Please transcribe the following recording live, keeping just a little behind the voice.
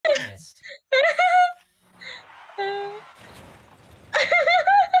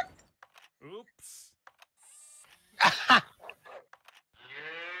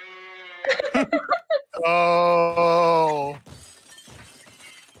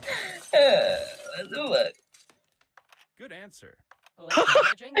What the fuck? Good answer.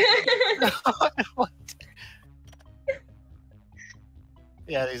 What?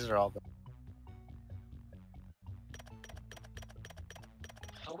 Yeah, these are all good.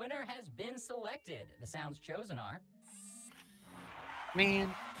 A winner has been selected. The sounds chosen are...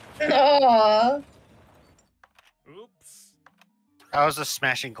 Man, Aww. Oops. I was just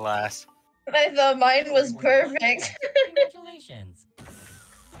smashing glass. I thought mine was perfect. Congratulations.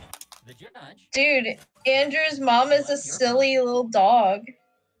 The judge... Dude, Andrew's mom is a silly little dog.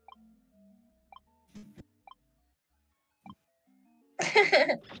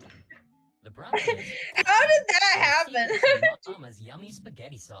 The prompt is... How did that happen? Mama's yummy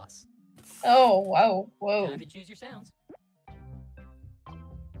spaghetti sauce. Oh, wow, whoa. Time to choose your sounds.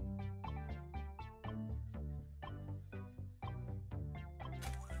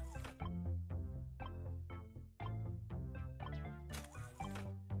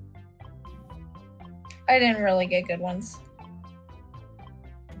 I didn't really get good ones.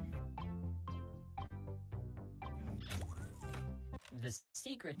 The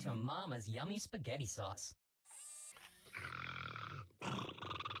secret to Mama's yummy spaghetti sauce.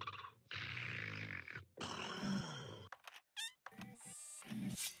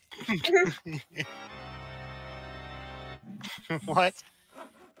 What?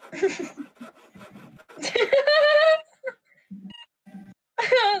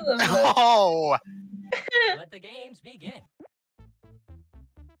 Oh! Let the games begin.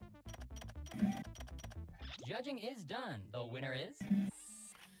 Judging is done. The winner is...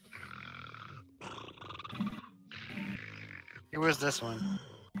 Who was this one?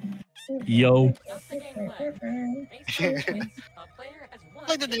 Yo. Stop the game flag. Based on points, a player has won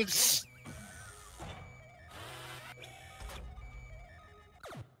Look at this this.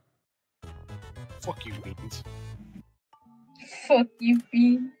 Fuck you, Beans. Fuck you,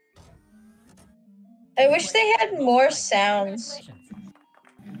 Bean. I wish they had more sounds. Congratulations.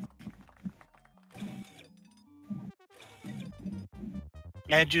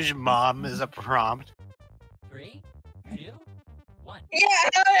 Andrew's mom is a prompt. 3, 2, 1. Yeah,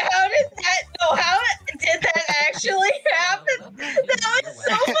 how did that? No, how did that actually happen? That was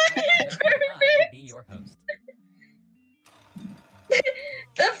so fucking perfect. Be your host.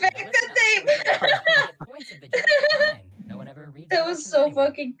 The fact that they. Points of the judge line. No one ever reads That was so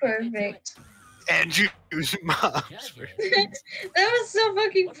fucking perfect. Andrew's mom. Judges. That was so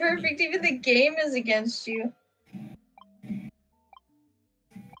fucking perfect. Even the game is against you.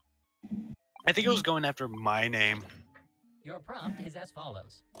 I think it was going after my name. Your prompt is as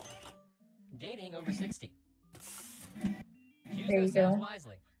follows. Dating over 60. Choose There you those sounds go.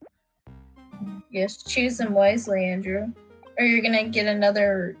 wisely. Yes, choose them wisely, Andrew. Or you're gonna get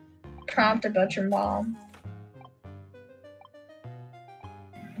another prompt about your mom.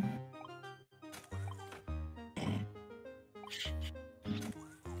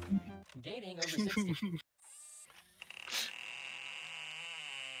 Dating over 60.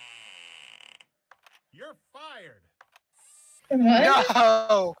 You're fired. What?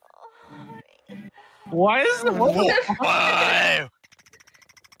 No! Why is the Whoa!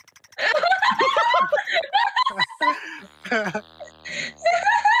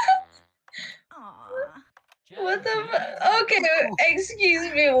 What the okay,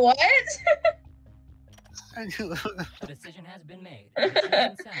 excuse me, what? The decision has been made. The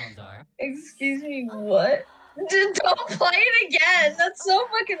chosen sounds are... Excuse me, what? Don't play it again. That's so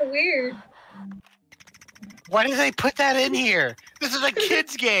fucking weird. Why did they put that in here? This is a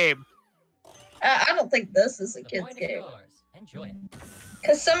kid's game. I don't think this is a The kid's point is game. yours. Enjoy it.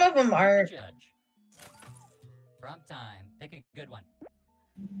 Because some of them The aren't. judge. Prompt time. Pick a good one.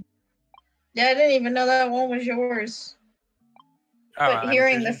 Yeah, I didn't even know that one was yours. But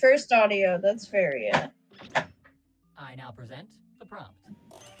hearing the first audio, that's fair, yeah. I now present the prompt.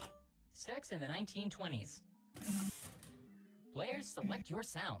 Sex in the 1920s. Players, select your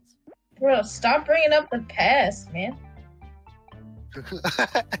sounds. Bro, stop bringing up the past, man.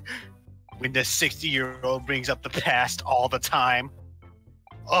 When the 60-year-old brings up the past all the time.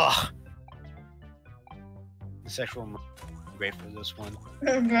 Ugh. The sexual great for this one.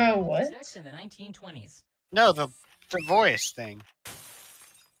 Bro, what? Sex in the 1920s. No, the voice thing.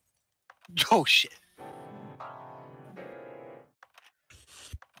 Oh shit.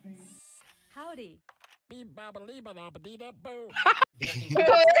 Howdy.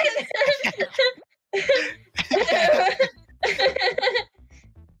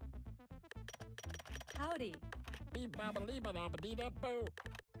 Howdy.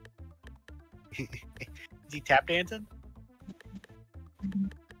 Is he tap dancing?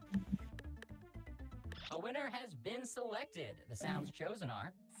 A winner has been selected. The sounds chosen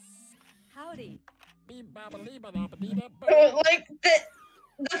are... Howdy. Like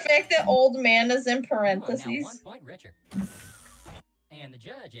the fact that old man is in parentheses. Now 1 point richer. And the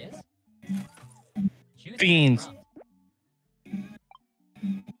judge is Beans.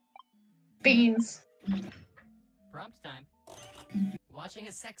 Beans. Prompt time. Watching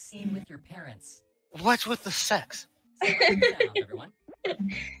a sex scene with your parents. What's with the sex? Sound, everyone.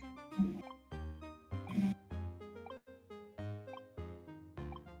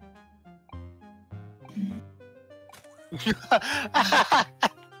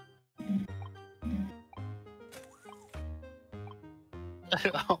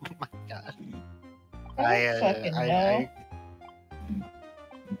 Oh my god. I don't fucking know.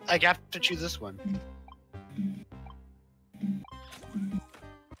 I have to choose this one.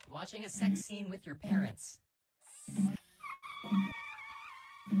 Watching a sex scene with your parents.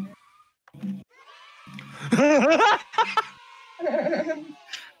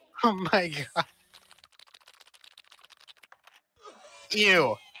 Oh my god.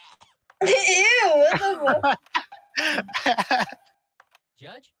 Ew. Ew, what the fuck?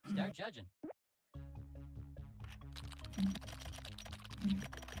 Judge, start judging.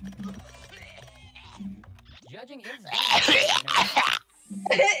 Judging is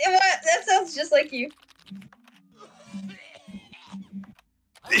What? That sounds just like you.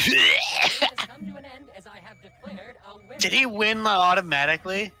 Did he win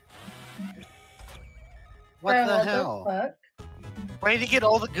automatically? What Bro, the what hell? the fuck? Why did he get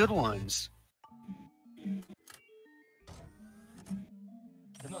all the good ones?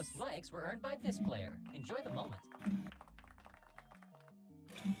 The most likes were earned by this player. Enjoy the moment.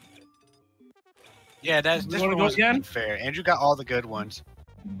 Yeah, this wanna one go was again? unfair. Andrew got all the good ones.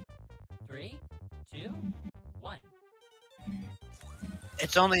 3, 2, 1.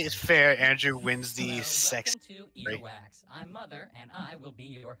 It's fair. Andrew wins the Hello, sex. welcome to Earwax. I'm Mother, and I will be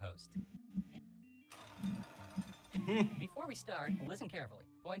your host. Before we start, listen carefully.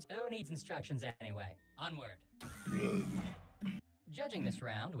 Points O needs instructions anyway. Onward. Judging this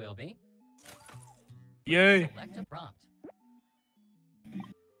round will be... Yay. Select a prompt.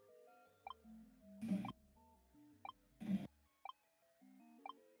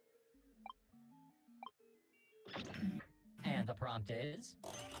 And the prompt is...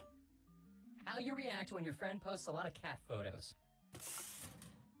 how you react when your friend posts a lot of cat photos.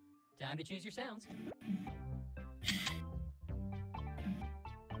 Time to choose your sounds.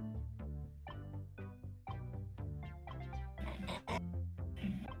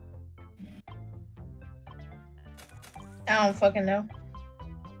 I don't fucking know.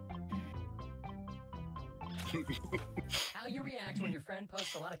 How you react when your friend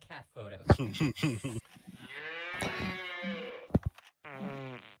posts a lot of cat photos.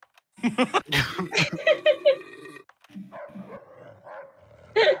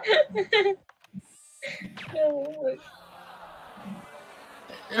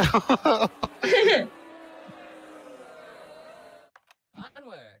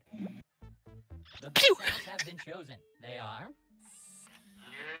 Onward. The best sounds have been chosen. They are...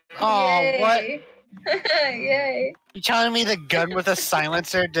 Oh, Yay. what? Yay. You telling me the gun with a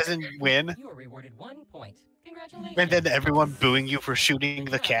silencer doesn't win? You are rewarded 1 point. Congratulations. And then everyone booing you for shooting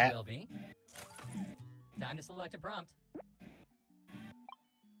the Next cat? will be... time to select a prompt.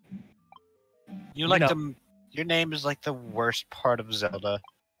 You like No. the... Your name is like the worst part of Zelda.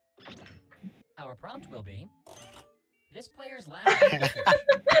 Our prompt will be... this player's last...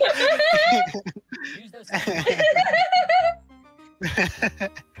 use those sounds.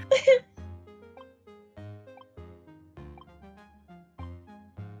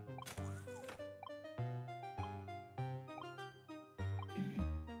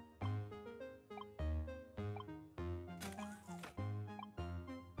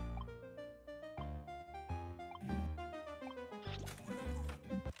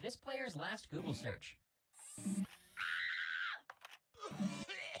 This player's last Google search.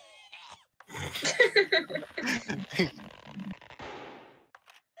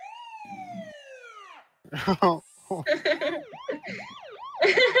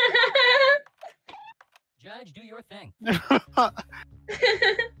 Judge, do your thing. The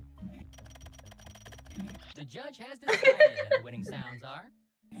judge has decided that the winning sounds are...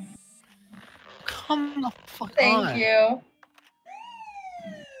 Come the fuck Thank on. you.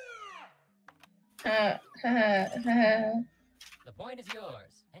 The point is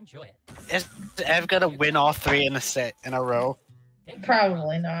yours. Enjoy it. Is Ev gonna win all 3 in a set in a row? Take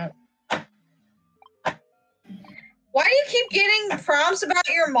Probably not. Why do you keep getting prompts about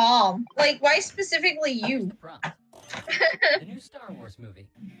your mom? Like, why specifically you? The prompt. The new Star Wars movie.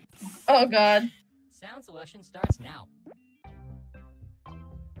 Oh god. Sound selection starts now.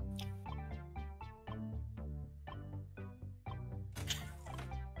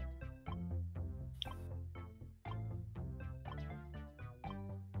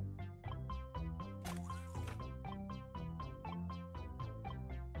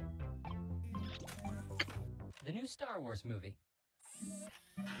 the new Star Wars movie.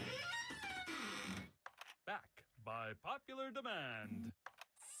 Back by popular demand.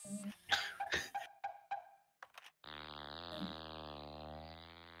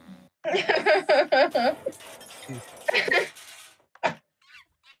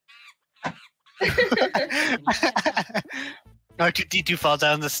 R2-D2 falls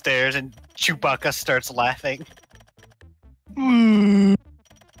down the stairs and Chewbacca starts laughing.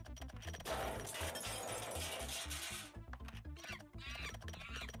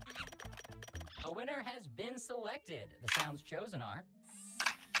 A winner has been selected. The sounds chosen are...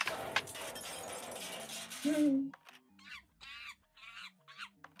 1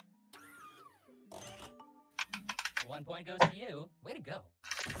 point goes to you. Way to go.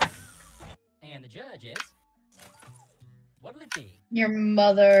 And the judge is... What'll it be? Your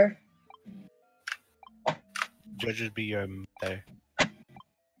mother. Judges be your mother.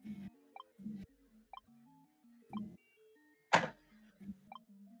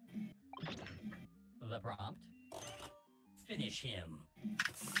 The prompt. Finish him.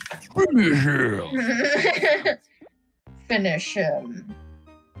 Finish him. Finish him.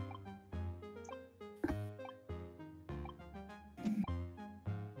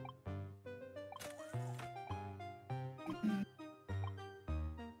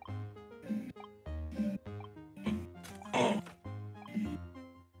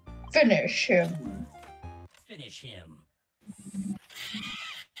 Finish him. Finish him.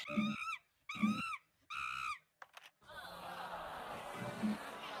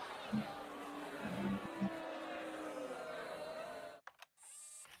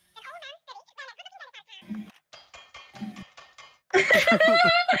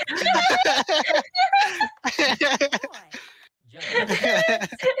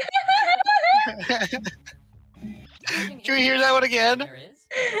 Can we hear that one again? There is...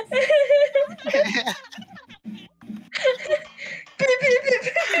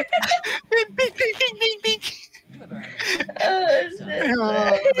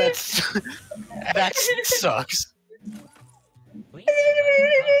 Oh, shit. That sucks. Please.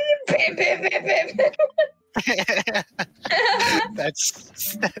 That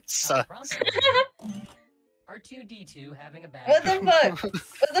sucks. R2-D2 having a bad... What the fuck?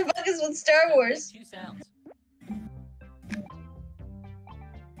 What the fuck is with Star Wars? 2 sounds.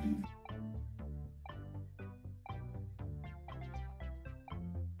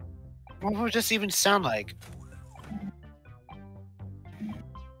 What would this even sound like?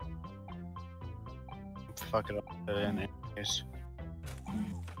 Fuck it up. Anyways.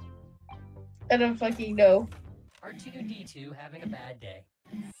 I don't fucking know. R2-D2 having a bad day.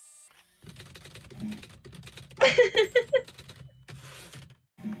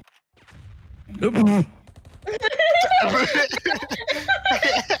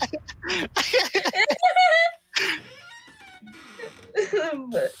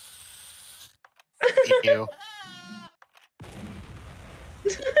 Ew.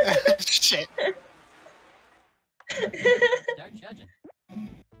 Shit. Start judging.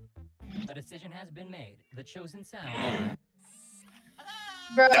 A decision has been made. The chosen sound.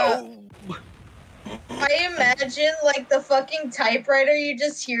 Bro, No. I imagine like the fucking typewriter, you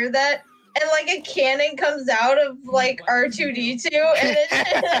just hear that and like a cannon comes out of like R2-D2 and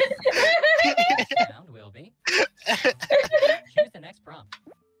it Sound will be. Choose the next prompt.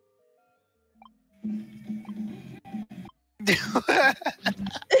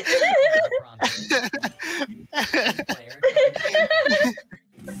 Prompt is player.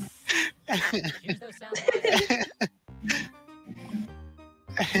 Choose those sounds.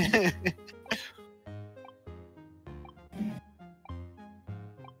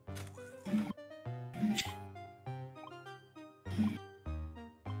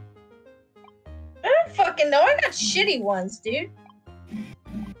 I don't fucking know. I got shitty ones, dude.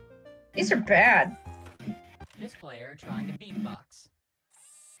 These are bad. This player trying to beatbox.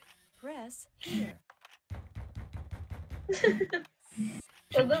 Press here.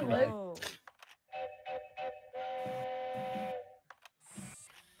 What the fuck? Oh.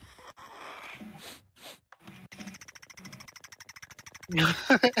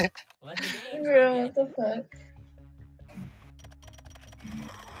 Let the game Bro, begin. what the fuck?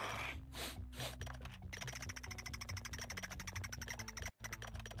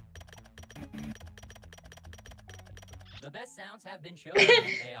 The best sounds have been chosen.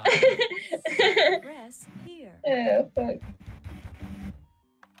 They are Press here. Oh, fuck.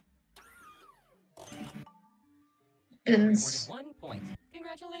 awarded Bins. 1 point.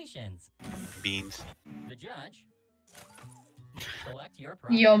 Congratulations. Beans. The judge. Select your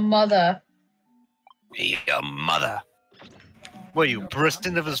prompt. Your mother. Your mother. What are you,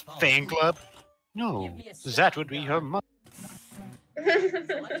 bursting of his fan club? No, Give me a that sign, would be God. her mother.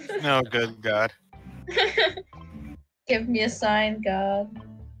 Select your No, sign, good God. Give me a sign, God.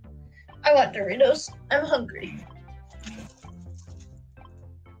 I want Doritos. I'm hungry.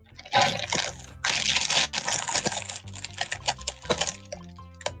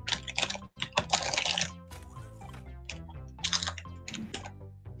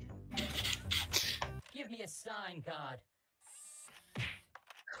 Give me a sign, God.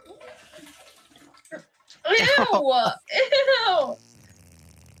 Ew! Ew!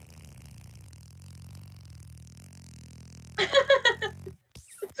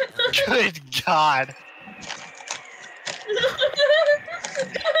 Good God.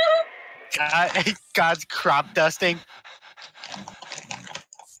 God's crop dusting.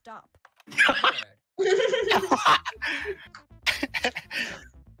 Stop. Word.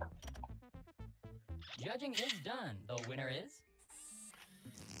 Judging is done. The winner is.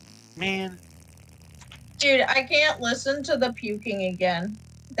 Man. Dude, I can't listen to the puking again.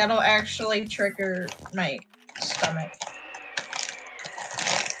 That'll actually trigger my stomach.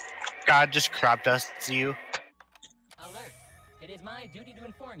 God just crop dusts you. Alert. It is my duty to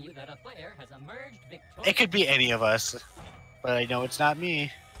inform you that a player has emerged victorious. It could be any of us, but I know it's not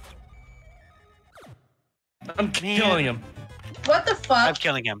me. I'm killing him. What the I'm fuck?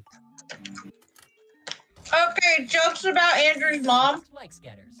 killing him. Okay, jokes about Andrew's mom. Like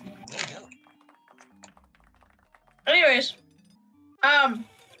scatters. Way to go. It Anyways, can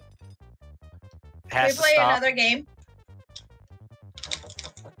has we to play stop. another game?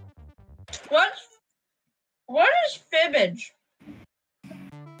 What is fibbage?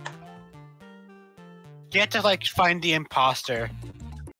 You have to like find the imposter.